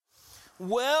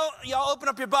Well, y'all open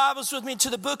up your Bibles with me to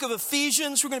the book of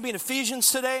Ephesians. We're going to be in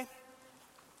Ephesians today.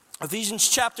 Ephesians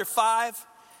chapter 5.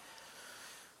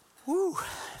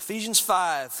 Ephesians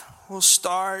 5. We'll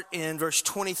start in verse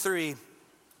 23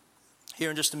 here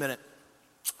in just a minute.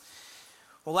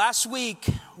 Well, last week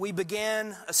we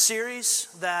began a series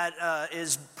that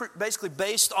is basically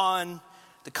based on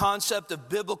the concept of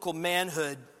biblical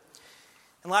manhood.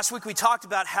 And last week we talked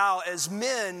about how as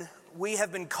men we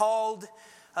have been called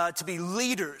to be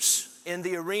leaders in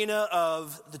the arena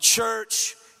of the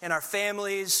church, in our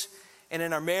families, and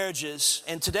in our marriages.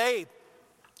 And today,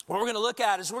 what we're going to look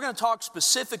at is we're going to talk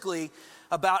specifically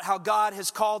about how God has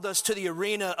called us to the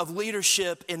arena of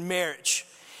leadership in marriage.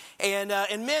 And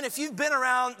men, if you've been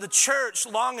around the church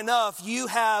long enough, you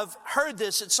have heard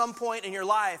this at some point in your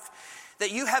life,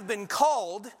 that you have been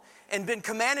called and been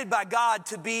commanded by God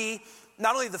to be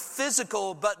not only the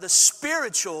physical, but the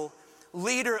spiritual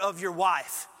leader of your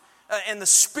wife and the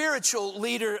spiritual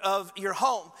leader of your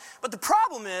home. But the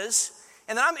problem is,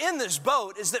 and I'm in this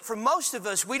boat, is that for most of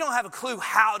us, we don't have a clue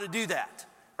how to do that,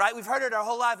 right? We've heard it our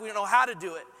whole life, we don't know how to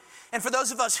do it. And for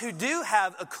those of us who do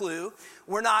have a clue,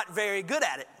 we're not very good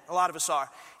at it. A lot of us are.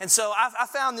 And so I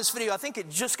found this video. I think it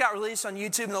just got released on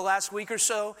YouTube in the last week or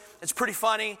so. It's pretty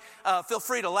funny. Feel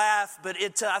free to laugh, but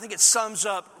I think it sums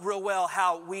up real well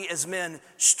how we as men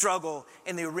struggle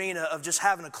in the arena of just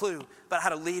having a clue about how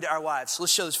to lead our wives. So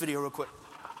let's show this video real quick.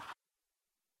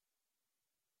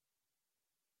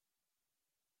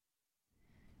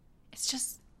 It's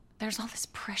just, there's all this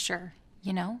pressure,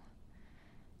 you know?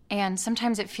 And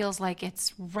sometimes it feels like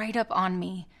it's right up on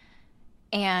me.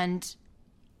 And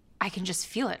I can just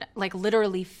feel it, like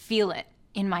literally feel it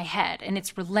in my head. And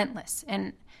it's relentless.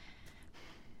 And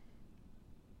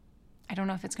I don't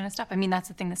know if it's going to stop. I mean, that's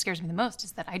the thing that scares me the most,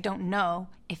 is that I don't know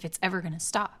if it's ever going to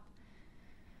stop.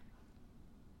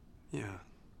 Yeah.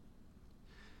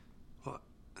 Well,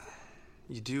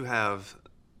 you do have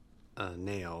a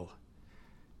nail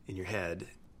in your head.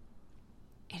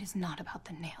 It is not about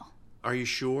the nail. Are you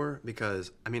sure?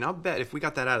 Because, I mean, I'll bet if we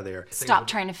got that out of there... Stop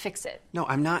trying to fix it. No,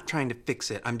 I'm not trying to fix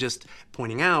it. I'm just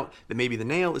pointing out that maybe the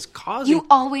nail is causing... You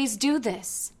always do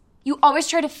this. You always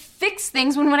try to fix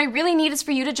things when what I really need is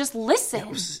for you to just listen.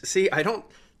 Yeah, see, I don't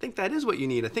think that is what you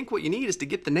need. I think what you need is to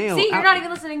get the nail See, you're out. not even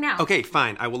listening now. Okay,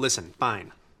 fine. I will listen.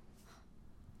 Fine.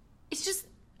 It's just...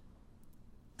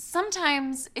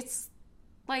 Sometimes it's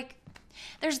like...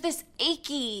 There's this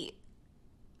achy...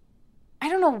 I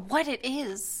don't know what it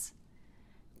is.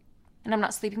 And I'm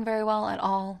not sleeping very well at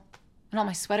all. And all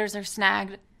my sweaters are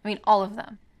snagged. I mean, all of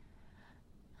them.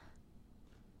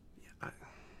 Yeah,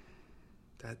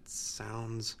 that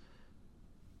sounds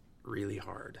really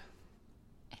hard.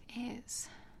 It is.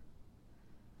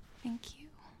 Thank you.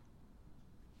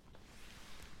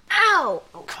 Ow!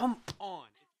 Oh, come on.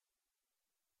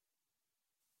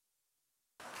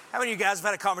 How many of you guys have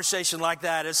had a conversation like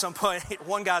that at some point?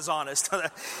 One guy's honest.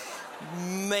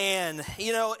 Man,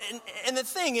 you know, and the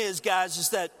thing is, guys, is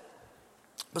that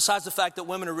besides the fact that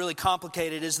women are really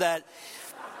complicated, is that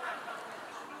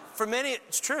for many,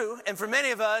 it's true, and for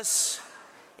many of us,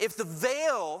 if the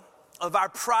veil of our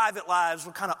private lives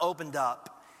were kind of opened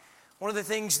up, one of the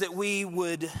things that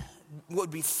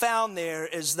would be found there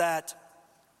is that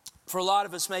for a lot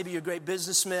of us, maybe you're great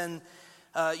businessmen,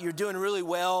 you're doing really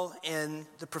well in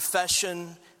the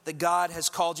profession that God has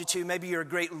called you to. Maybe you're a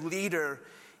great leader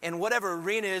in whatever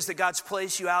arena is that God's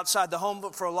placed you outside the home.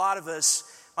 But for a lot of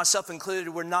us, myself included,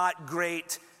 we're not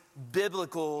great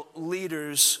biblical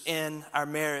leaders in our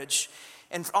marriage.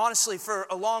 And honestly, for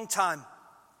a long time,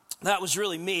 that was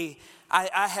really me.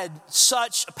 I had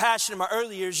such a passion in my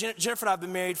early years. Jennifer and I have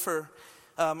been married for,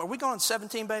 are we going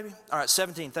 17, baby? All right,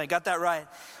 17, got that right.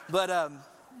 But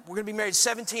we're going to be married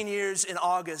 17 years in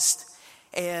August.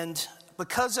 And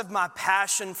because of my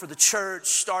passion for the church,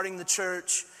 starting the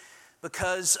church,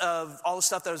 because of all the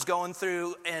stuff that I was going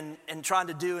through and trying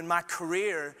to do in my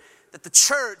career, that the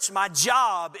church, my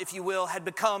job, if you will, had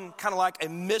become kind of like a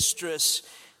mistress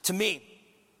to me.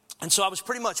 And so I was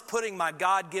pretty much putting my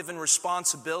God-given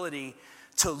responsibility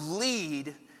to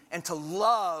lead and to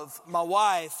love my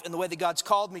wife in the way that God's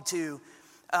called me to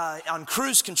on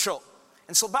cruise control.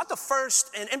 And so about the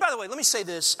first, and by the way, let me say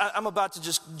this. I'm about to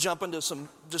just jump into some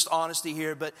just honesty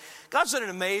here, but God's done an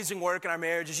amazing work in our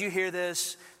marriage. As you hear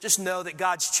this, just know that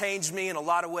God's changed me in a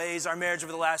lot of ways. Our marriage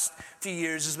over the last few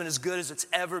years has been as good as it's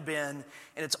ever been,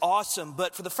 and it's awesome.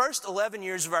 But for the first 11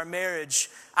 years of our marriage,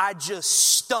 I just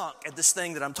stunk at this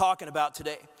thing that I'm talking about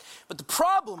today. But the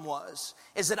problem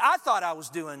is that I thought I was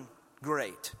doing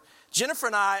great. Jennifer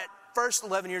and I, first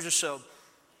 11 years or so,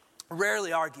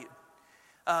 rarely argued.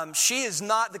 She is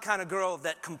not the kind of girl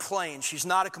that complains. She's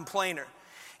not a complainer.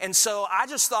 And so I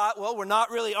just thought, well, we're not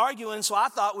really arguing, so I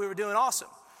thought we were doing awesome.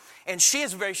 And she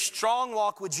has a very strong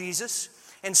walk with Jesus.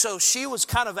 And so she was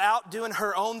kind of out doing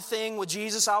her own thing with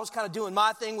Jesus. I was kind of doing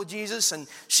my thing with Jesus, and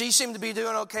she seemed to be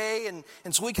doing okay.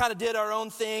 And so we kind of did our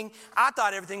own thing. I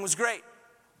thought everything was great.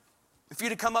 If you'd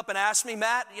have come up and asked me,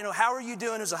 Matt, how are you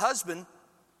doing as a husband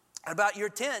about your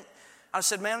tent? I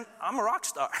said, man, I'm a rock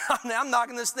star. I'm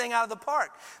knocking this thing out of the park,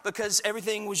 because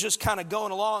everything was just kind of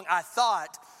going along, I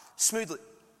thought, smoothly.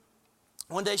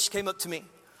 One day she came up to me,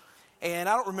 and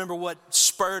I don't remember what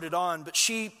spurred it on, but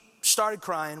she started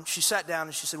crying. She sat down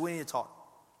and she said, we need to talk.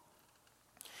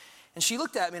 And she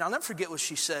looked at me, and I'll never forget what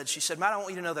she said. She said, Matt, I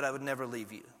want you to know that I would never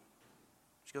leave you.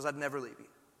 She goes, I'd never leave you.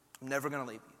 I'm never going to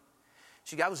leave you.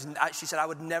 She said, I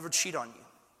would never cheat on you,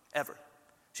 ever.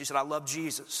 She said, I love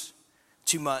Jesus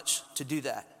too much to do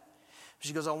that.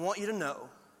 She goes, I want you to know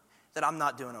that I'm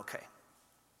not doing okay.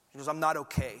 She goes, I'm not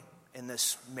okay in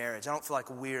this marriage. I don't feel like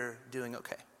we're doing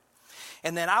okay.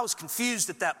 And then I was confused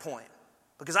at that point,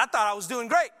 because I thought I was doing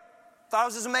great. Thought I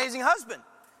was this amazing husband.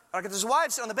 Like this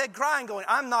wife sitting on the bed crying, going,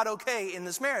 I'm not okay in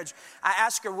this marriage. I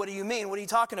asked her, what do you mean? What are you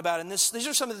talking about? And these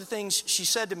are some of the things she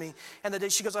said to me. And the day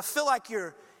she goes, I feel like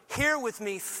you're here with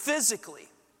me physically.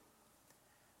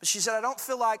 But she said, I don't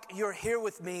feel like you're here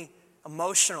with me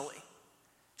emotionally.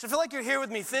 She said, I feel like you're here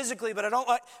with me physically, but I don't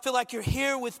feel like you're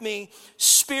here with me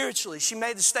spiritually. She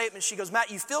made the statement, she goes,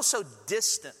 Matt, you feel so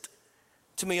distant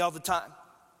to me all the time.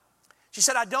 She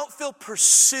said, I don't feel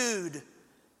pursued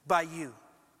by you.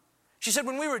 She said,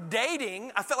 when we were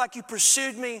dating, I felt like you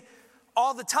pursued me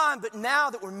all the time, but now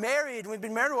that we're married, and we've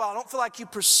been married a while, I don't feel like you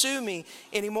pursue me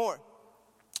anymore.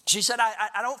 She said,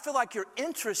 I don't feel like you're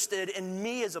interested in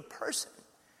me as a person.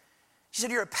 She said,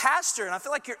 you're a pastor, and I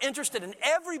feel like you're interested in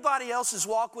everybody else's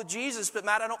walk with Jesus, but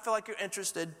Matt, I don't feel like you're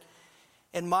interested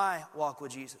in my walk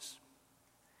with Jesus.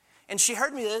 And she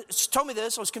told me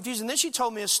this, I was confused, and then she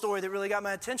told me a story that really got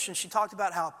my attention. She talked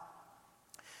about how,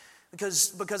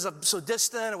 because I'm so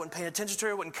distant, I wasn't paying attention to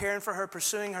her, I wasn't caring for her,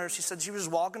 pursuing her, she said she was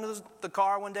walking to the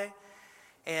car one day,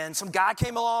 and some guy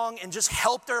came along and just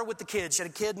helped her with the kids. She had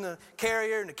a kid in the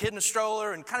carrier and a kid in a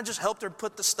stroller, and kind of just helped her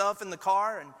put the stuff in the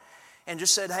car, and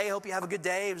just said, hey, hope you have a good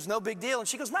day. It was no big deal. And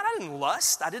she goes, man, I didn't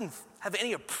lust. I didn't have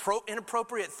any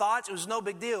inappropriate thoughts. It was no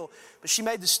big deal. But she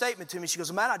made the statement to me. She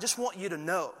goes, man, I just want you to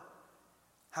know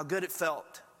how good it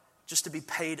felt just to be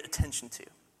paid attention to.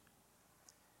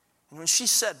 And when she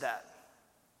said that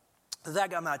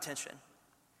got my attention.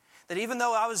 That even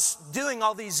though I was doing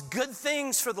all these good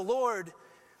things for the Lord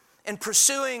and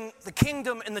pursuing the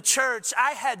kingdom and the church,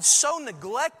 I had so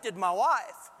neglected my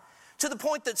wife to the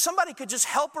point that somebody could just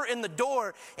help her in the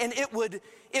door and it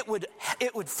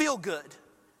would feel good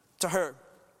to her.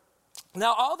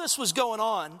 Now, all this was going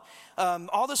on,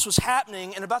 all this was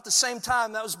happening, and about the same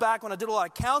time, that was back when I did a lot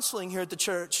of counseling here at the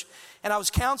church, and I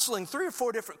was counseling 3 or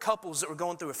 4 different couples that were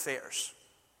going through affairs.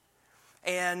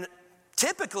 And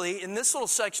typically, in this little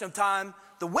section of time,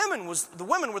 the women were the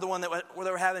one where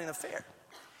they were having an affair.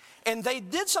 And they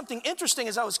did something interesting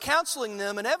as I was counseling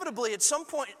them. Inevitably, at some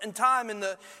point in time in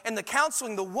the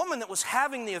counseling, the woman that was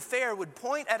having the affair would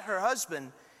point at her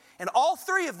husband. And all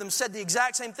 3 of them said the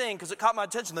exact same thing, because it caught my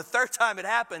attention. The 3rd time it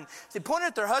happened, they pointed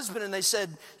at their husband and they said,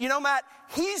 you know, Matt,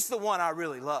 he's the one I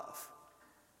really love.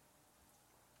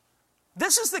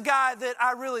 This is the guy that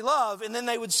I really love. And then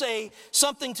they would say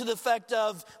something to the effect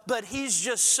of, but he's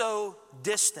just so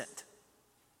distant.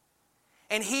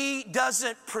 And he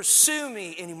doesn't pursue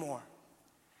me anymore.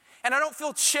 And I don't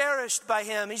feel cherished by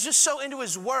him. He's just so into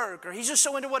his work, or he's just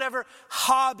so into whatever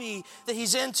hobby that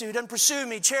he's into. He doesn't pursue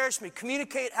me, cherish me,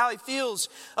 communicate how he feels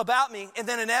about me. And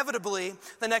then inevitably,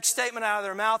 the next statement out of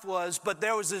their mouth was, but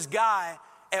there was this guy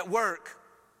at work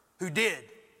who did.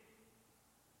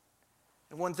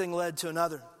 And one thing led to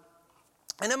another.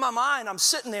 And in my mind, I'm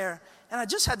sitting there, and I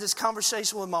just had this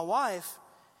conversation with my wife,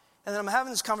 and then I'm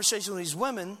having this conversation with these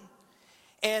women.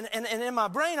 And in my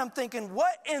brain, I'm thinking,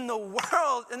 what in the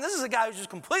world? And this is a guy who's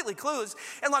just completely clueless.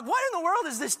 And like, what in the world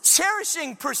is this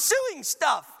cherishing, pursuing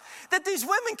stuff that these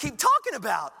women keep talking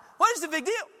about? What is the big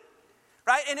deal?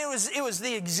 Right? And it was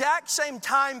the exact same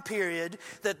time period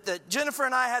that Jennifer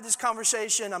and I had this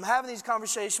conversation. I'm having these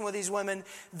conversations with these women,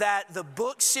 that the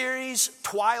book series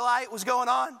Twilight was going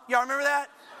on. Y'all remember that?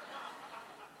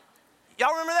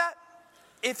 Y'all remember that?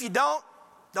 If you don't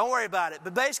worry about it.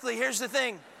 But basically, here's the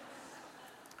thing.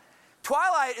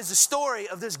 Twilight is the story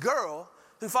of this girl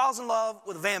who falls in love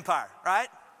with a vampire, right?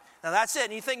 Now that's it.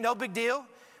 And you think no big deal?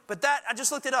 But I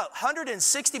just looked it up.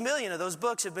 160 million of those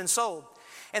books have been sold.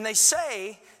 And they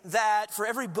say that for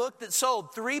every book that's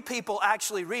sold, 3 people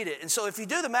actually read it. And so if you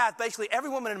do the math, basically every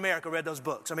woman in America read those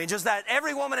books. I mean, just that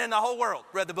every woman in the whole world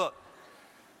read the book.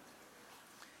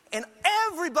 And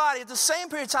everybody, at the same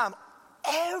period of time,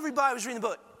 everybody was reading the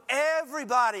book.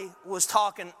 Everybody was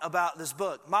talking about this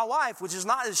book. My wife, which is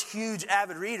not this huge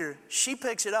avid reader, she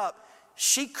picks it up.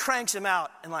 She cranks him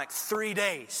out in like 3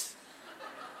 days.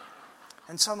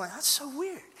 And so I'm like, that's so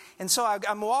weird. And so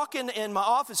I'm walking in my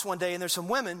office one day, and there's some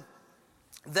women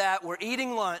that were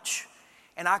eating lunch,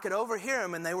 and I could overhear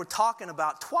them, and they were talking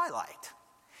about Twilight.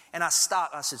 And I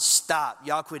stopped. I said, stop.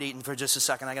 Y'all quit eating for just a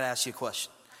second. I got to ask you a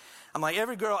question. I'm like,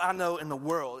 every girl I know in the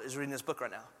world is reading this book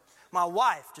right now. My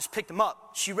wife just picked them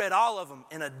up. She read all of them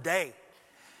in a day.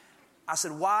 I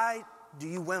said, why do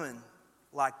you women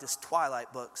like this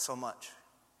Twilight book so much?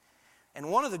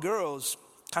 And one of the girls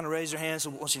kind of raised her hand.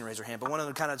 Well, she didn't raise her hand, but one of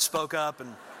them kind of spoke up,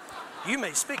 and you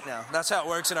may speak now. That's how it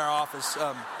works in our office.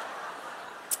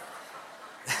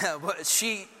 But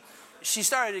she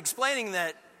started explaining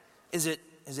that, is it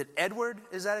Edward?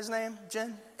 Is that his name,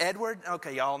 Jen? Edward?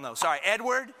 Okay, y'all know. Sorry,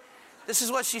 Edward. This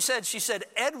is what she said. She said,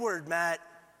 Edward, Matt,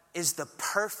 is the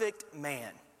perfect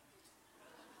man.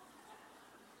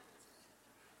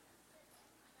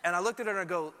 And I looked at her and I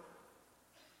go,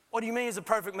 what do you mean he's a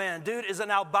perfect man? Dude is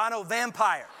an albino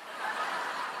vampire.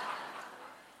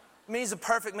 It means he's a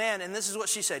perfect man. And this is what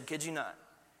she said, kid you not.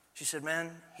 She said,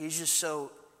 man, he's just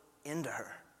so into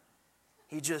her.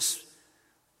 He just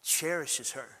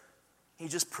cherishes her. He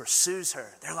just pursues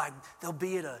her. They'll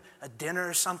be at a dinner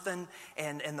or something,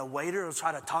 and the waiter will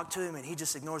try to talk to him, and he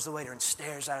just ignores the waiter and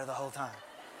stares at her the whole time.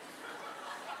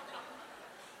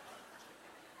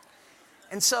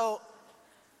 And so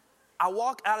I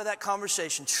walk out of that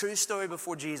conversation, true story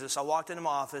before Jesus. I walked into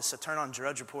my office, I turned on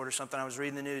Drudge Report or something, I was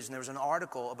reading the news, and there was an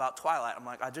article about Twilight. I'm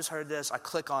like, I just heard this, I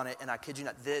click on it, and I kid you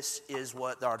not, this is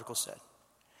what the article said.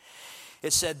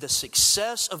 It said, the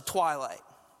success of Twilight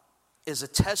is a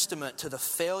testament to the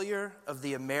failure of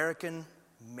the American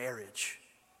marriage.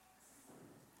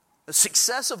 The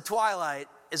success of Twilight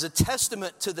is a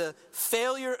testament to the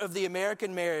failure of the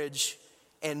American marriage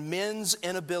and men's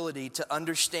inability to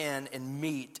understand and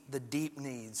meet the deep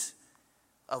needs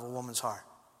of a woman's heart.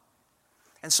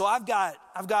 And so I've got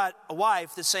a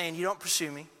wife that's saying, you don't pursue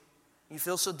me. You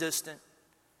feel so distant.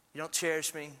 You don't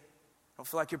cherish me. I don't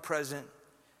feel like you're present.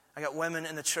 I got women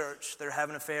in the church that are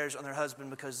having affairs on their husband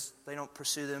because they don't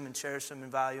pursue them and cherish them and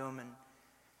value them.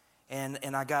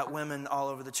 And I got women all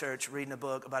over the church reading a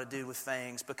book about a dude with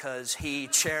fangs because he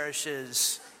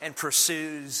cherishes and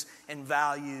pursues and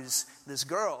values this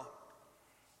girl.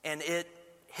 And it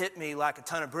hit me like a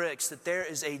ton of bricks that there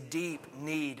is a deep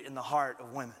need in the heart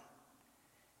of women.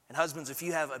 And husbands, if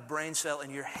you have a brain cell in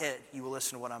your head, you will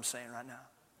listen to what I'm saying right now.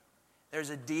 There's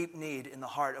a deep need in the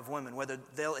heart of women, whether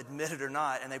they'll admit it or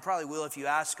not, and they probably will if you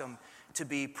ask them, to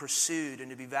be pursued and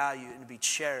to be valued and to be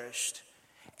cherished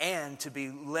and to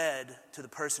be led to the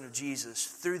person of Jesus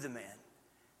through the man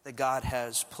that God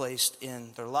has placed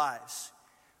in their lives.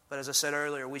 But as I said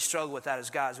earlier, we struggle with that as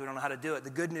guys. We don't know how to do it.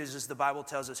 The good news is the Bible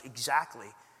tells us exactly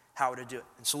how to do it.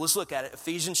 And so let's look at it.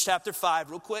 Ephesians chapter 5,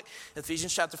 real quick.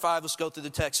 Ephesians chapter 5, let's go through the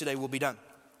text today. We'll be done.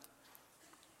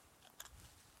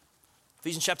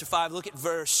 Ephesians chapter 5, look at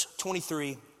verse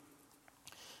 23.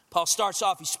 Paul starts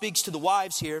off, he speaks to the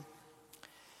wives here.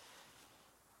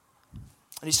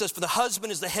 And he says, for the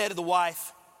husband is the head of the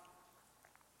wife,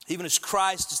 even as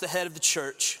Christ is the head of the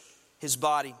church, his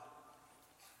body,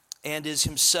 and is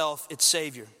himself its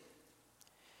Savior.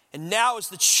 And now as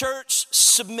the church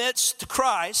submits to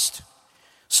Christ,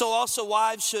 so also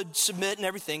wives should submit in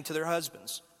everything to their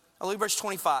husbands. Now look at verse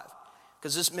 25.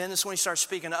 Because this is when he starts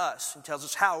speaking to us. He tells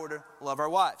us how we're to love our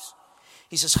wives.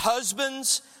 He says,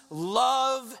 husbands,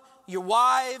 love your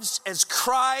wives as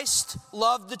Christ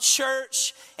loved the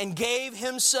church and gave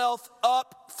himself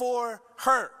up for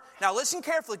her. Now listen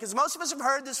carefully, because most of us have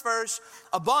heard this verse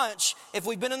a bunch if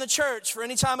we've been in the church for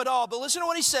any time at all. But listen to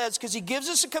what he says, because he gives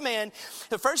us a command.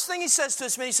 The first thing he says to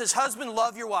us, he says, husband,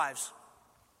 love your wives.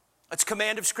 That's a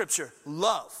command of Scripture.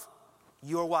 Love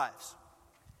your wives.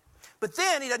 But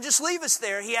then he doesn't just leave us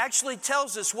there. He actually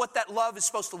tells us what that love is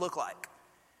supposed to look like.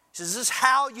 He says, this is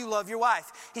how you love your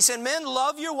wife. He said, men,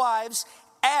 love your wives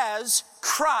as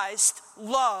Christ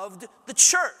loved the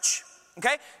church.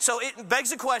 Okay? So it begs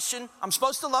the question, I'm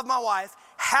supposed to love my wife.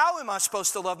 How am I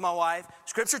supposed to love my wife?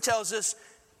 Scripture tells us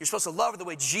you're supposed to love her the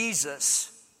way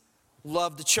Jesus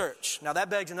loved the church. Now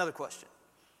that begs another question.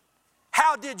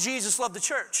 How did Jesus love the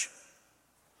church?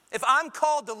 If I'm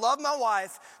called to love my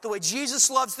wife the way Jesus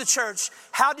loves the church,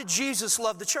 how did Jesus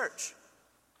love the church?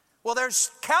 Well, there's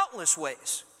countless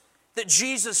ways. that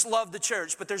Jesus loved the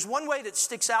church, but there's one way that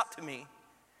sticks out to me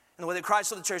in the way that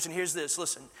Christ loved the church, and here's this.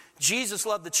 Listen, Jesus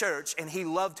loved the church, and he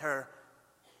loved her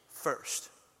first.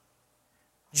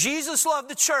 Jesus loved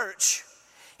the church,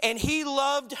 and he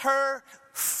loved her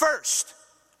first.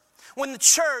 When the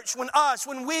church,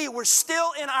 when we were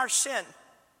still in our sin,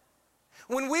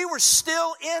 when we were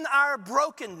still in our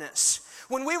brokenness,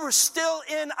 when we were still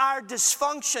in our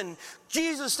dysfunction,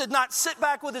 Jesus did not sit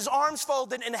back with his arms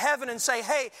folded in heaven and say,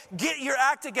 hey, get your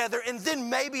act together and then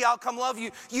maybe I'll come love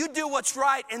you. You do what's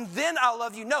right and then I'll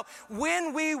love you. No,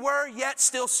 when we were yet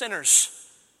still sinners,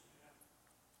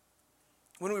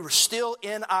 when we were still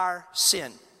in our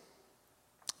sin,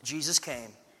 Jesus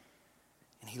came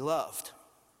and he loved.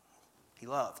 He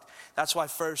loved. That's why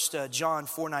 1 John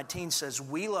 4:19 says,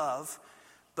 we love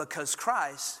because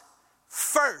Christ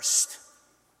first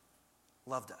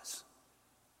loved us.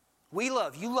 We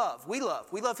love, you love, we love.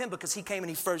 We love him because he came and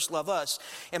he first loved us.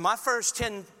 In my first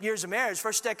 10 years of marriage,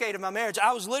 first decade of my marriage,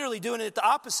 I was literally doing it the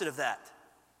opposite of that.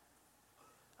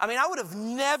 I mean, I would have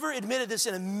never admitted this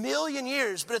in a million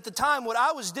years, but at the time, what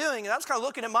I was doing, and I was kind of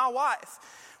looking at my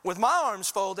wife with my arms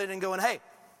folded and going, hey,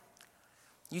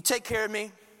 you take care of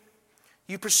me,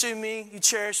 you pursue me, you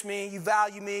cherish me, you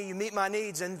value me, you meet my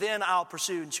needs, and then I'll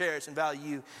pursue and cherish and value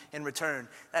you in return.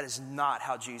 That is not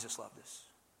how Jesus loved us.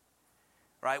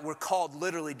 Right? We're called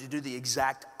literally to do the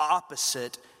exact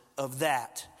opposite of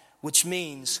that, which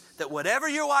means that whatever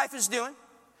your wife is doing,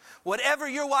 whatever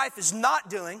your wife is not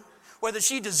doing, whether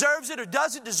she deserves it or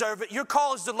doesn't deserve it, your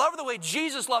call is to love her the way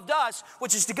Jesus loved us,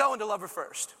 which is to go and to love her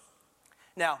first.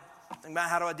 Now, think about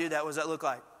how do I do that? What does that look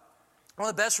like? One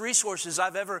of the best resources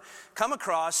I've ever come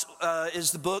across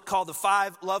is the book called The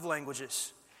 5 Love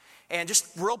Languages. And just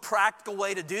real practical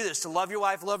way to do this, to love your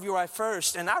wife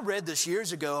first. And I read this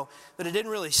years ago, but it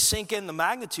didn't really sink in the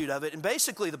magnitude of it. And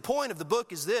basically the point of the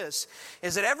book is this,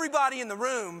 is that everybody in the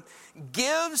room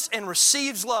gives and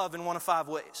receives love in one of 5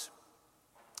 ways.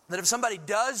 That if somebody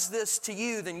does this to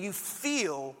you, then you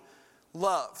feel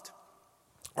loved.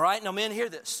 All right, now men, hear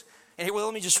this. And here, well,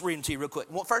 let me just read them to you real quick.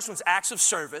 Well, first one's acts of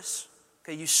service.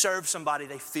 Okay, you serve somebody,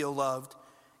 they feel loved.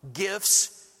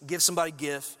 Gifts, give somebody a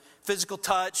gift. Physical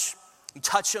touch, you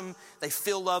touch them, they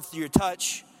feel love through your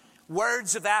touch.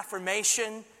 Words of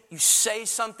affirmation, you say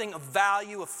something of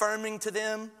value, affirming to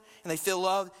them, and they feel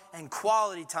loved. And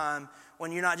quality time,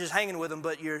 when you're not just hanging with them,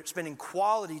 but you're spending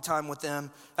quality time with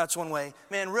them. That's one way.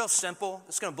 Man, real simple.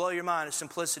 It's going to blow your mind. It's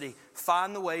simplicity.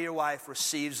 Find the way your wife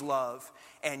receives love,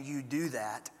 and you do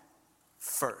that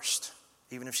first,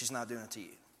 even if she's not doing it to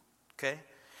you. Okay?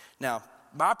 Now,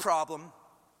 my problem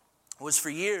was for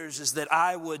years is that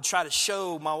I would try to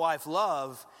show my wife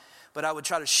love, but I would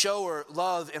try to show her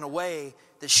love in a way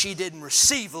that she didn't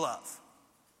receive love.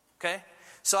 Okay?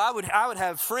 So I would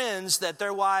have friends that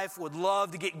their wife would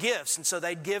love to get gifts, and so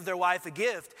they'd give their wife a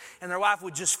gift, and their wife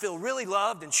would just feel really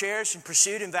loved and cherished and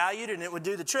pursued and valued, and it would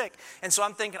do the trick. And so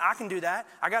I'm thinking, I can do that.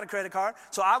 I got a credit card.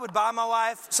 So I would buy my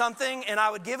wife something, and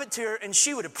I would give it to her, and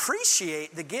she would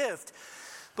appreciate the gift,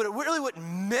 but it really wouldn't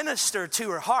minister to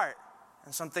her heart.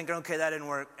 And so I'm thinking, okay, that didn't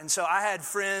work. And so I had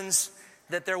friends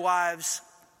that their wives,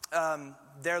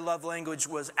 their love language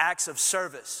was acts of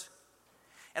service.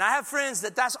 And I have friends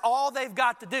that that's all they've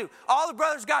got to do. All the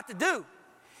brothers got to do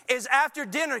is after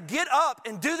dinner, get up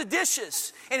and do the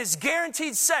dishes. And it's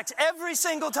guaranteed sex every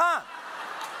single time.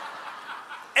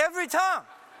 Every time.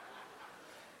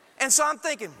 And so I'm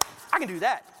thinking, I can do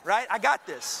that, right? I got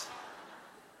this.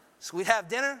 So we'd have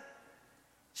dinner.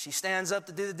 She stands up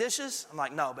to do the dishes. I'm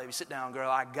like, no, baby, sit down,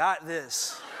 girl. I got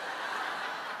this.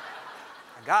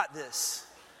 I got this.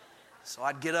 So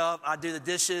I'd get up. I'd do the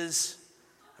dishes.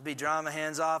 I'd be drying my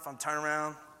hands off. I'm turning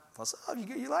around. What's up?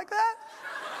 You like that?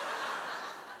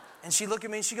 And she'd look at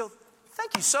me and she'd go,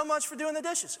 thank you so much for doing the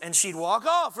dishes. And she'd walk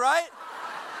off, right?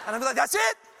 And I'd be like, that's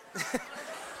it?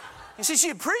 You see, she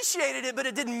appreciated it, but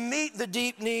it didn't meet the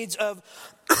deep needs of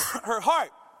her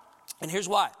heart. And here's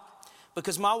why.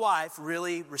 Because my wife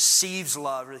really receives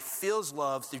love, really feels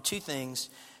love through 2 things,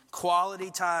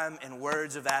 quality time and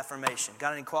words of affirmation.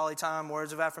 Got any quality time,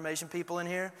 words of affirmation people in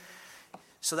here?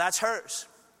 So that's hers.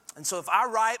 And so if I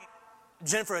write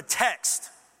Jennifer a text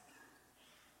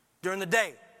during the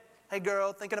day, hey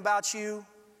girl, thinking about you,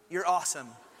 you're awesome.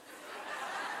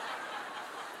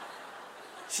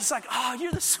 She's like, oh,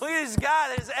 you're the sweetest guy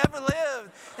that has ever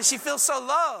lived. And she feels so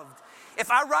loved.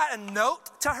 If I write a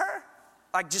note to her,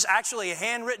 like just actually a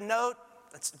handwritten note,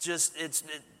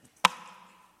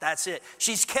 that's it.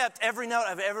 She's kept every note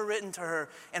I've ever written to her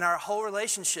in our whole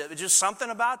relationship. It's just something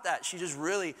about that. She just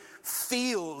really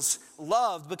feels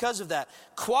loved because of that.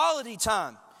 Quality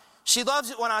time. She loves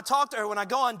it when I talk to her, when I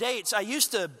go on dates. I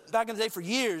used to, back in the day for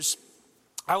years,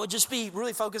 I would just be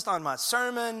really focused on my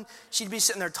sermon. She'd be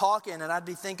sitting there talking, and I'd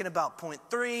be thinking about point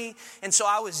 3. And so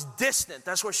I was distant.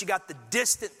 That's where she got the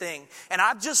distant thing. And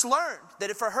I've just learned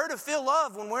that for her to feel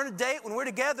love, when we're on a date, when we're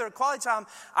together, quality time,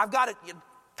 I've got to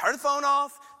turn the phone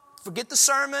off, forget the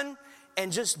sermon,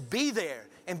 and just be there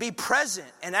and be present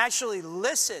and actually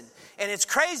listen. And it's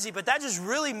crazy, but that just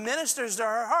really ministers to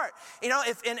her heart.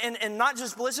 And not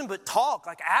just listen, but talk.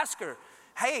 Like ask her,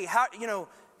 hey,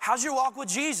 how's your walk with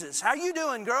Jesus? How are you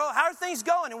doing, girl? How are things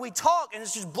going? And we talk, and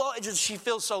she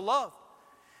feels so loved.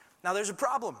 Now, there's a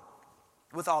problem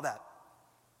with all that.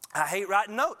 I hate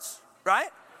writing notes, right?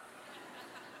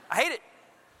 I hate it.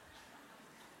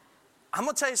 I'm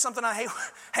going to tell you something I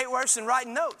hate worse than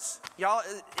writing notes, y'all,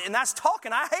 and that's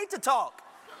talking. I hate to talk.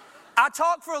 I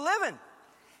talk for a living.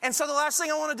 And so the last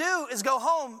thing I want to do is go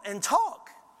home and talk.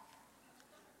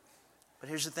 But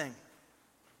here's the thing.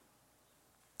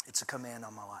 It's a command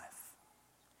on my life.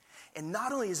 And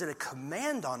not only is it a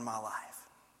command on my life,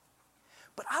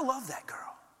 but I love that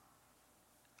girl.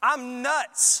 I'm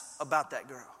nuts about that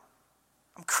girl.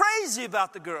 I'm crazy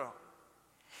about the girl.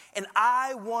 And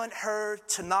I want her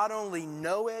to not only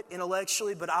know it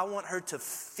intellectually, but I want her to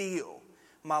feel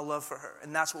my love for her.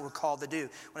 And that's what we're called to do.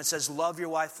 When it says, love your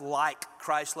wife like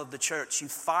Christ loved the church, you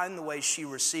find the way she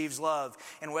receives love.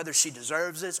 And whether she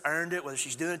deserves it, earned it, whether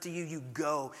she's doing it to you, you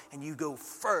go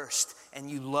first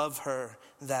and you love her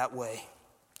that way.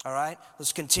 All right?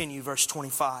 Let's continue, verse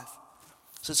 25. It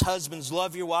says, husbands,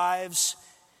 love your wives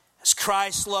as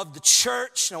Christ loved the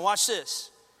church. Now watch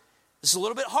this. This is a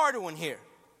little bit harder one here.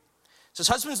 It says,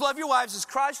 husbands, love your wives as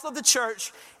Christ loved the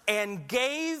church and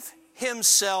gave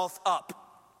himself up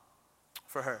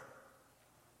for her.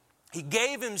 He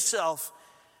gave himself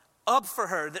up for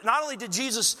her. That not only did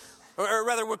Jesus, or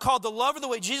rather we're called to love her the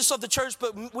way Jesus loved the church,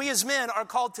 but we as men are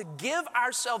called to give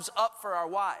ourselves up for our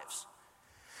wives.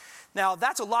 Now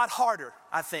that's a lot harder,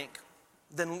 I think,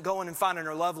 than going and finding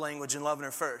her love language and loving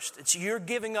her first. It's you're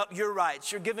giving up your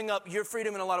rights. You're giving up your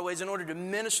freedom in a lot of ways in order to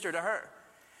minister to her.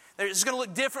 It's going to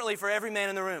look differently for every man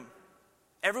in the room.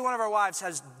 Every one of our wives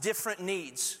has different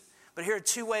needs. But here are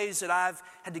 2 ways that I've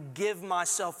had to give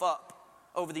myself up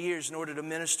over the years in order to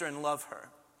minister and love her,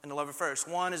 and to love her first.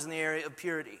 One is in the area of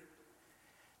purity.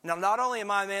 Now, not only am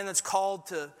I a man that's called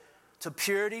to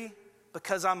purity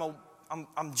because I'm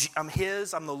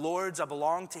his, I'm the Lord's, I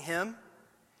belong to him,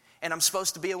 and I'm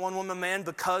supposed to be a one-woman man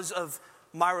because of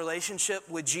my relationship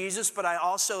with Jesus, but I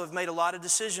also have made a lot of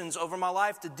decisions over my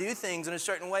life to do things in a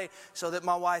certain way so that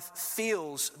my wife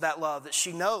feels that love, that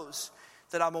she knows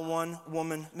that I'm a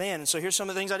one-woman man. And so here's some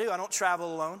of the things I do. I don't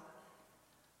travel alone.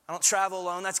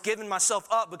 That's giving myself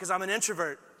up because I'm an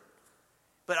introvert.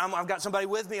 But I've got somebody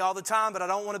with me all the time, but I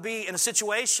don't want to be in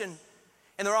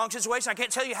the wrong situation. I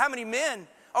can't tell you how many men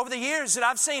over the years that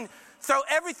I've seen throw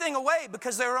everything away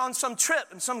because they were on some trip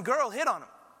and some girl hit on them.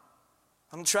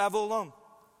 I don't travel alone.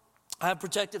 I have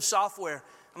protective software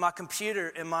on my computer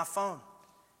and my phone.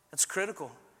 That's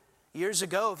critical. Years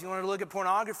ago, if you wanted to look at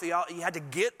pornography, you had to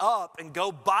get up and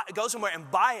go somewhere and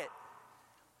buy it.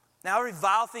 Now every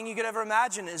vile thing you could ever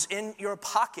imagine is in your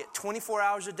pocket 24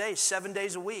 hours a day, 7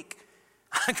 days a week.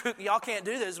 Y'all can't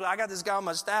do this, but I got this guy on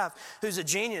my staff who's a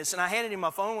genius, and I handed him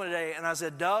my phone one day, and I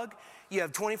said, Doug, you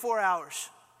have 24 hours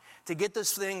to get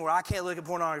this thing where I can't look at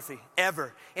pornography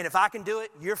ever. And if I can do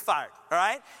it, you're fired, all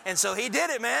right? And so he did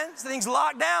it, man. This thing's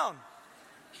locked down.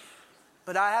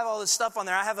 But I have all this stuff on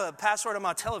there. I have a password on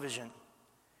my television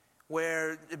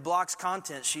where it blocks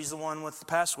content. She's the one with the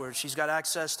password. She's got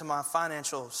access to my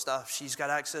financial stuff. She's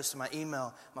got access to my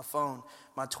email, my phone,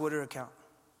 my Twitter account.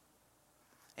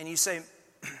 And you say,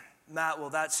 Matt,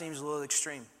 well, that seems a little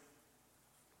extreme.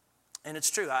 And it's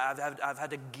true. I've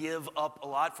had to give up a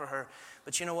lot for her.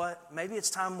 But you know what? Maybe it's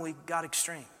time we got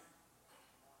extreme.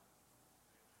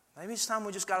 Maybe it's time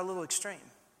we just got a little extreme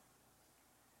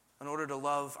in order to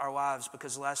love our wives,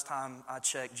 because the last time I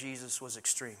checked, Jesus was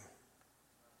extreme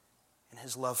in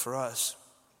his love for us.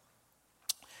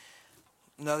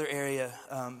 Another area,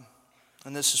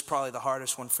 and this is probably the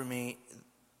hardest one for me,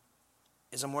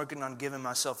 is I'm working on giving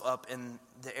myself up in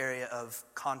the area of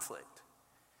conflict.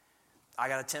 I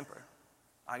got a temper.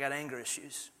 I got anger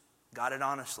issues. Got it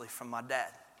honestly from my dad.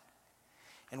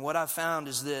 And what I've found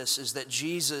is this, is that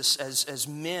Jesus as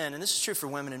men, and this is true for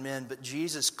women and men, but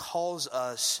Jesus calls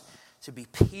us to be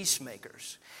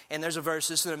peacemakers. And there's a verse,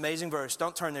 this is an amazing verse.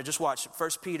 Don't turn there, just watch it. 1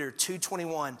 Peter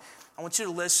 2:21. I want you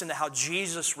to listen to how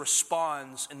Jesus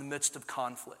responds in the midst of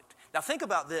conflict. Now think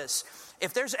about this.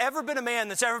 If there's ever been a man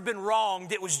that's ever been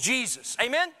wronged, it was Jesus.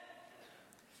 Amen?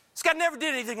 This guy never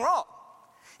did anything wrong.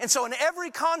 And so in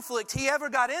every conflict he ever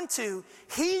got into,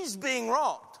 he's being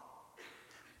wronged.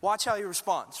 Watch how he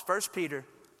responds. 1 Peter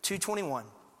 2:21.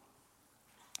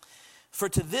 For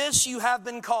to this you have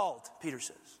been called, Peter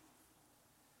says.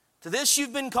 To this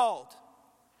you've been called.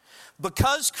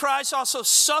 Because Christ also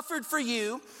suffered for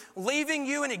you, leaving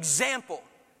you an example.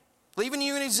 Leaving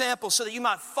you an example so that you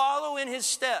might follow in his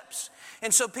steps.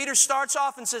 And so Peter starts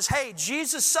off and says, hey,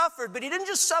 Jesus suffered, but he didn't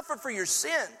just suffer for your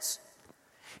sins.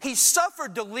 He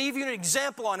suffered to leave you an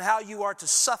example on how you are to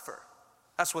suffer.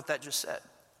 That's what that just said.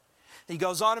 He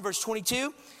goes on in verse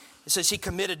 22. It says he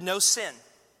committed no sin.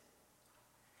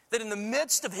 That in the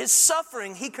midst of his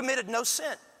suffering, he committed no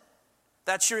sin.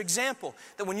 That's your example.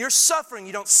 That when you're suffering,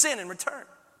 you don't sin in return.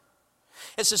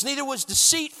 It says neither was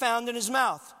deceit found in his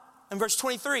mouth. In verse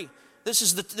 23, this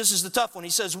is the tough one. He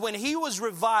says, when he was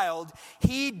reviled,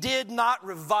 he did not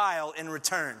revile in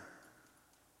return.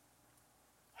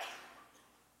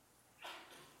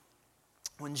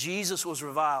 When Jesus was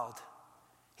reviled,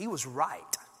 he was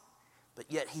right. But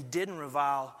yet he didn't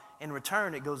revile in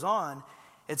return. It goes on.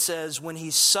 It says, when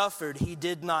he suffered, he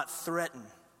did not threaten,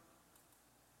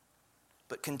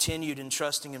 but continued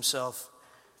entrusting himself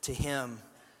to him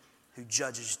who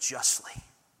judges justly.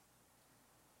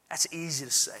 That's easy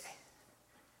to say,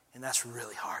 and that's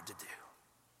really hard to do.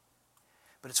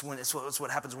 But it's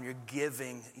what happens when you're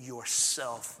giving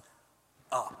yourself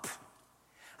up.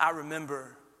 I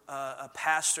remember a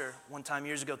pastor one time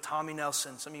years ago, Tommy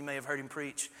Nelson. Some of you may have heard him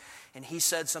preach. And he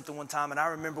said something one time, and I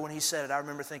remember when he said it, I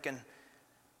remember thinking,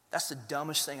 that's the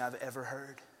dumbest thing I've ever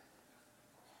heard.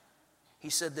 He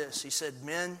said this. He said,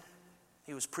 men,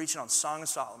 he was preaching on Song of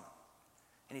Solomon.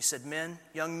 And he said, men,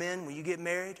 young men, when you get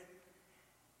married,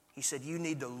 he said, you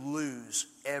need to lose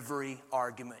every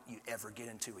argument you ever get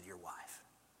into with your wife.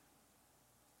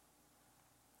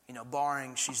 You know,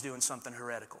 barring she's doing something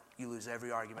heretical. You lose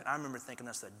every argument. I remember thinking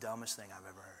that's the dumbest thing I've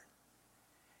ever heard.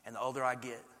 And the older I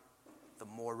get, the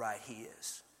more right he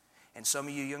is. And some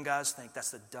of you young guys think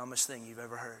that's the dumbest thing you've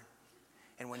ever heard.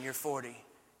 And when you're 40,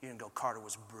 you're going to go, Carter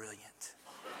was brilliant.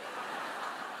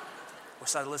 I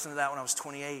started listening to that when I was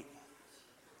 28.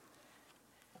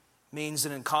 Means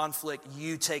that in conflict,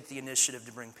 you take the initiative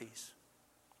to bring peace.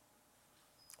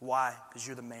 Why? Because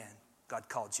you're the man God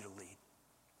called you to lead.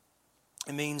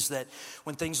 It means that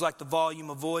when things like the volume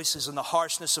of voices and the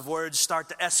harshness of words start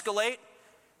to escalate,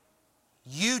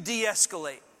 you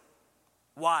de-escalate.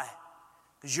 Why?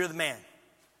 Because you're the man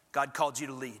God called you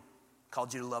to lead,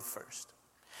 called you to love first.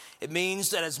 It means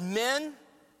that as men,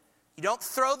 you don't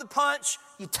throw the punch,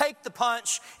 you take the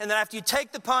punch, and then after you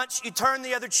take the punch, you turn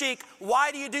the other cheek.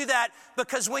 Why do you do that?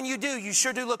 Because when you do, you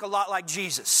sure do look a lot like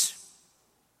Jesus.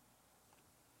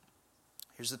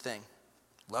 Here's the thing.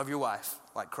 Love your wife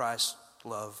like Christ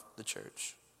loved the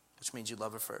church, which means you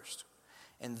love her first.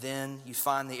 And then you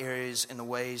find the areas and the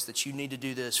ways that you need to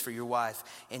do this for your wife,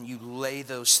 and you lay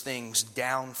those things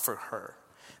down for her,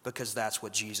 because that's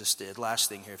what Jesus did. Last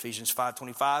thing here, Ephesians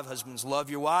 5:25, husbands, love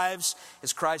your wives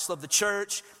as Christ loved the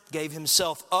church, gave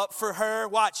himself up for her.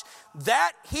 Watch,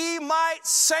 that he might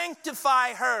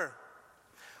sanctify her.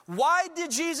 Why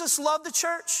did Jesus love the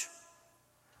church?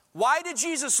 Why did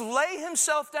Jesus lay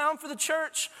himself down for the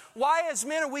church? Why as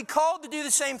men are we called to do the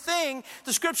same thing?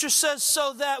 The scripture says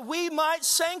so that we might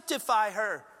sanctify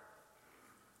her.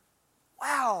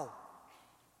 Wow.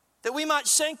 That we might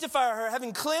sanctify her,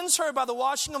 having cleansed her by the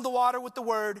washing of the water with the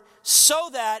word, so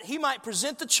that he might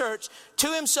present the church to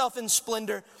himself in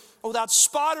splendor, without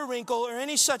spot or wrinkle or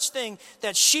any such thing,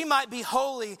 that she might be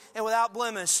holy and without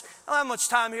blemish. I don't have much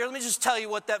time here. Let me just tell you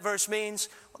what that verse means.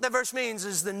 What that verse means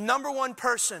is the number one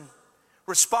person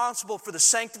responsible for the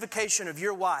sanctification of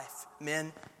your wife,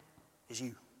 men, is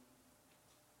you.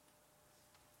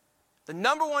 The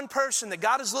number one person that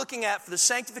God is looking at for the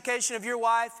sanctification of your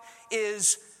wife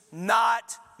is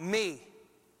not me.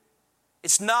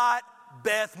 It's not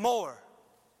Beth Moore.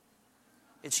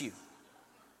 It's you.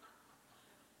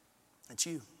 It's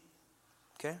you.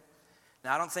 Okay?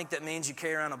 Now, I don't think that means you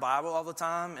carry around a Bible all the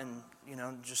time and,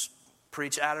 just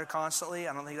preach at her constantly.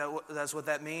 I don't think that's what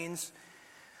that means.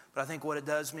 But I think what it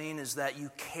does mean is that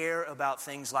you care about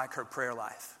things like her prayer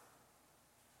life.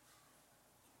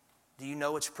 Do you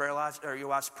know what your prayer life or your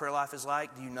wife's prayer life is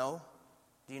like? Do you know?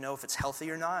 Do you know if it's healthy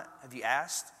or not? Have you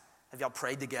asked? Have y'all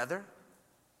prayed together?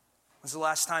 When's the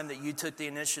last time that you took the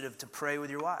initiative to pray with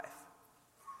your wife?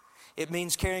 It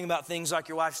means caring about things like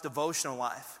your wife's devotional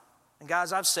life. And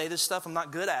guys, I say this stuff, I'm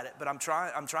not good at it, but I'm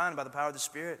trying by the power of the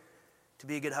Spirit to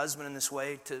be a good husband in this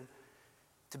way,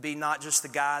 to be not just the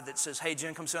guy that says, hey,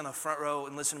 Jen, come sit on the front row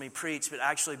and listen to me preach, but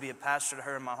actually be a pastor to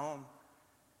her in my home.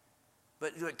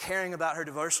 But caring about her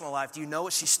devotional life, do you know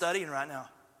what she's studying right now?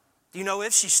 Do you know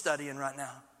if she's studying right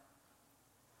now?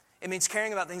 It means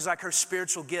caring about things like her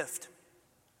spiritual gift.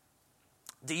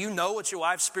 Do you know what your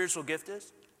wife's spiritual gift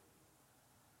is?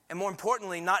 And more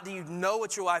importantly, not do you know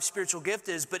what your wife's spiritual gift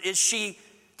is, but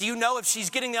do you know if she's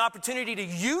getting the opportunity to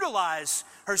utilize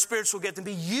her spiritual gift and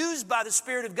be used by the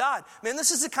Spirit of God? Man, this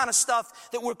is the kind of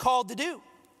stuff that we're called to do,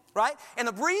 right? And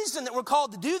the reason that we're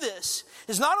called to do this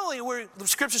is not only the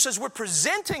Scripture says we're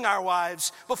presenting our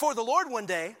wives before the Lord one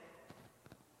day,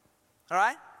 all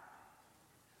right?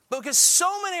 But because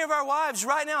so many of our wives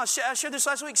right now, I shared this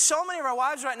last week, so many of our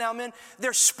wives right now, men,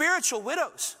 they're spiritual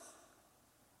widows.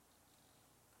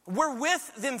 We're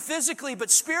with them physically,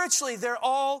 but spiritually, they're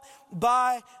all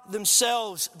by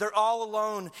themselves. They're all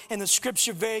alone. And the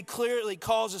Scripture very clearly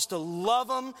calls us to love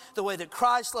them the way that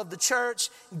Christ loved the church,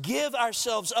 give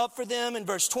ourselves up for them in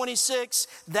verse 26,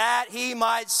 that He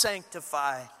might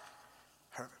sanctify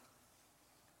her.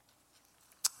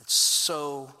 It's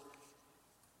so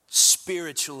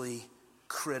spiritually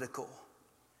critical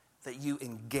that you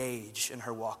engage in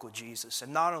her walk with Jesus.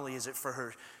 And not only is it for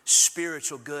her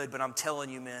spiritual good, but I'm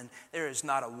telling you, men, there is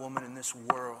not a woman in this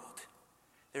world,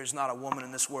 there's not a woman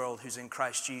in this world who's in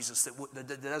Christ Jesus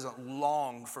that doesn't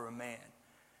long for a man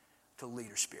to lead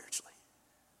her spiritually,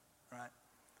 right?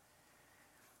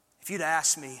 If you'd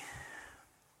asked me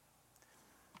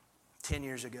 10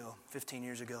 years ago, 15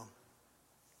 years ago,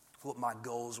 what my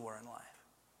goals were in life,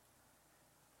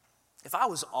 if I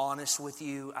was honest with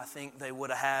you, I think they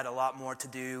would have had a lot more to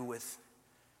do with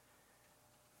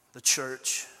the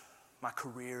church, my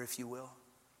career, if you will.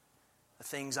 The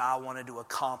things I wanted to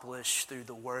accomplish through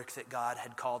the work that God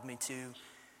had called me to.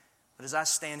 But as I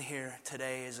stand here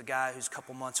today as a guy who's a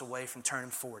couple months away from turning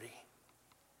 40,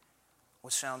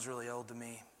 which sounds really old to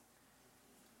me,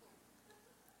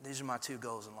 these are my two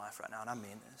goals in life right now, and I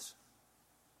mean this.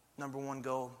 Number one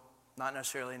goal, not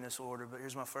necessarily in this order, but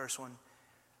here's my first one.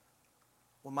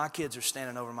 Well, my kids are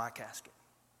standing over my casket.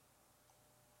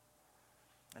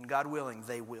 And God willing,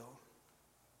 they will.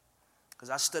 Because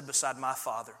I stood beside my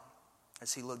father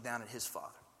as he looked down at his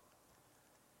father.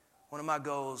 One of my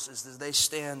goals is that they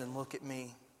stand and look at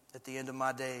me at the end of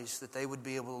my days, that they would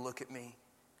be able to look at me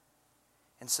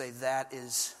and say, that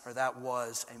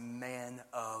was a man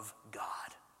of God.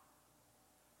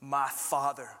 My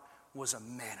father was a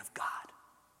man of God.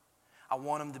 I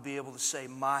want them to be able to say,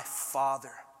 my father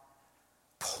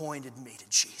pointed me to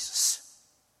Jesus.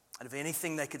 And if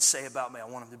anything they could say about me, I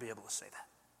want them to be able to say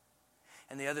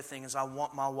that. And the other thing is I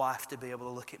want my wife to be able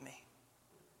to look at me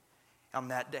on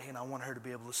that day, and I want her to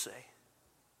be able to say,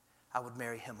 I would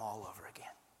marry him all over again.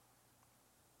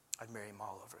 I'd marry him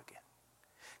all over again.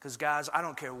 Because guys, I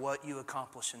don't care what you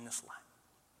accomplish in this life.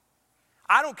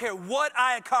 I don't care what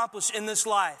I accomplish in this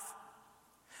life.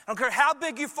 I don't care how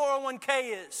big your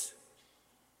 401k is.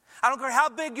 I don't care how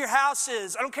big your house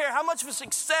is. I don't care how much of a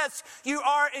success you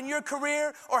are in your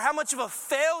career or how much of a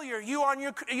failure you are in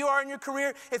your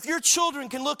career. If your children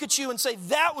can look at you and say,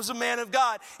 that was a man of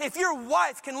God. If your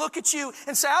wife can look at you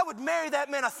and say, I would marry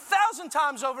that man 1,000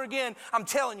 times over again, I'm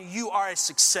telling you, you are a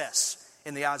success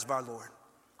in the eyes of our Lord.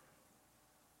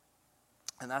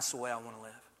 And that's the way I want to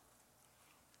live.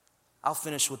 I'll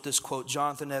finish with this quote.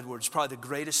 Jonathan Edwards, probably the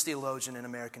greatest theologian in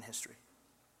American history.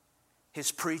 His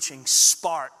preaching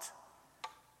sparked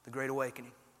the Great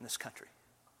Awakening in this country.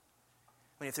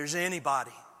 I mean, if there's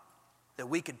anybody that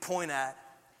we could point at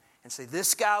and say,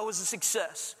 this guy was a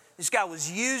success, this guy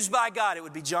was used by God, it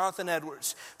would be Jonathan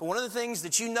Edwards. But one of the things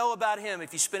that you know about him,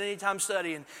 if you spend any time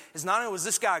studying, is not only was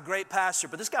this guy a great pastor,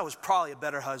 but this guy was probably a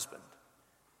better husband.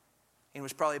 He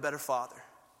was probably a better father.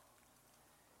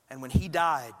 And when he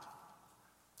died,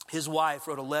 his wife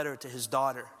wrote a letter to his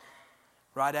daughter.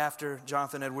 Right after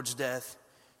Jonathan Edwards' death,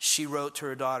 she wrote to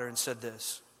her daughter and said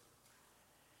this.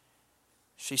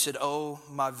 She said, oh,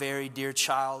 my very dear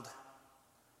child,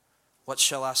 what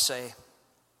shall I say?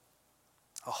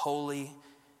 A holy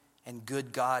and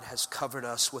good God has covered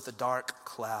us with a dark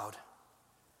cloud.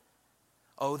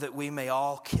 Oh, that we may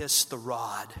all kiss the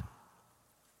rod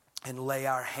and lay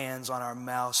our hands on our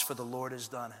mouths, for the Lord has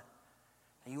done it.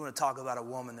 And you want to talk about a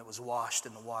woman that was washed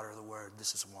in the water of the word,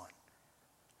 this is one.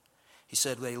 He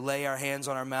said, they lay our hands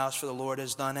on our mouths, for the Lord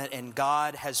has done it. And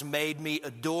God has made me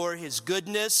adore his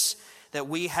goodness, that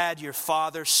we had your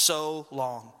father so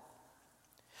long.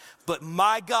 But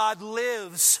my God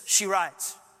lives, she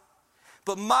writes.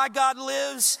 But my God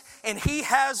lives, and he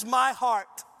has my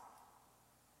heart.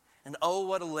 And oh,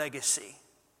 what a legacy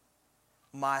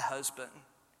my husband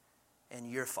and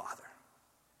your father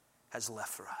has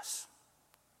left for us.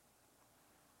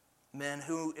 Men,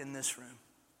 who in this room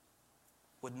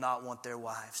would not want their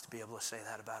wives to be able to say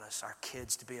that about us, our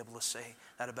kids to be able to say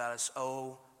that about us?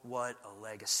 Oh, what a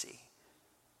legacy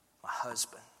my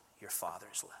husband, your father,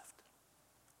 has left.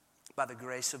 By the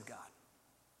grace of God,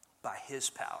 by his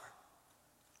power,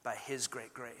 by his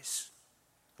great grace,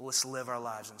 let's live our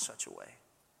lives in such a way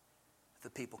that the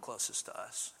people closest to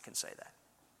us can say that.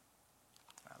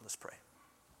 All right, let's pray.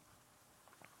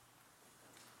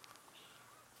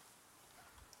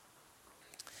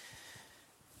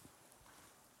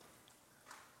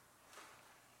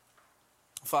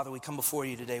 Father, we come before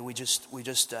you today.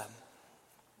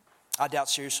 I doubt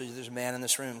seriously there's a man in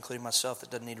this room, including myself, that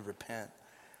doesn't need to repent.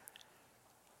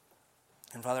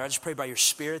 And Father, I just pray by your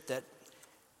Spirit that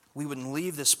we wouldn't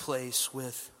leave this place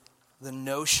with the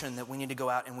notion that we need to go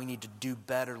out and we need to do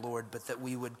better, Lord, but that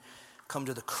we would come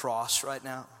to the cross right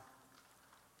now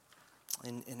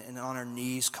and on our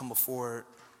knees come before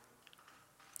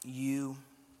you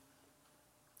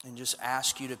and just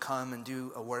ask you to come and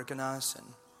do a work in us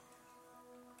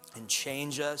and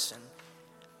change us, and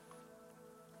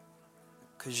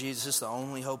because Jesus is the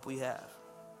only hope we have.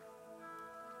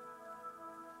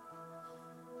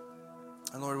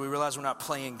 And Lord, we realize we're not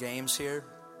playing games here.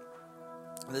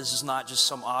 This is not just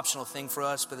some optional thing for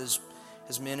us, but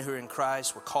as men who are in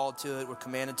Christ, we're called to it, we're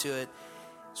commanded to it.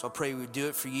 So I pray we would do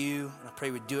it for you, and I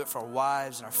pray we'd do it for our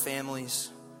wives and our families,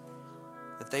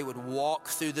 that they would walk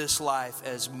through this life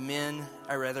as men,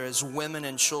 or rather as women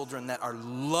and children that are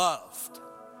loved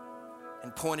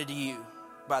and pointed to you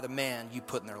by the man you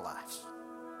put in their lives.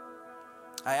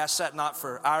 I ask that not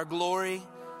for our glory,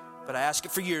 but I ask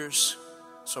it for yours.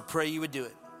 So I pray you would do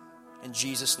it. In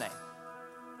Jesus' name,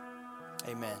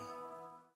 amen.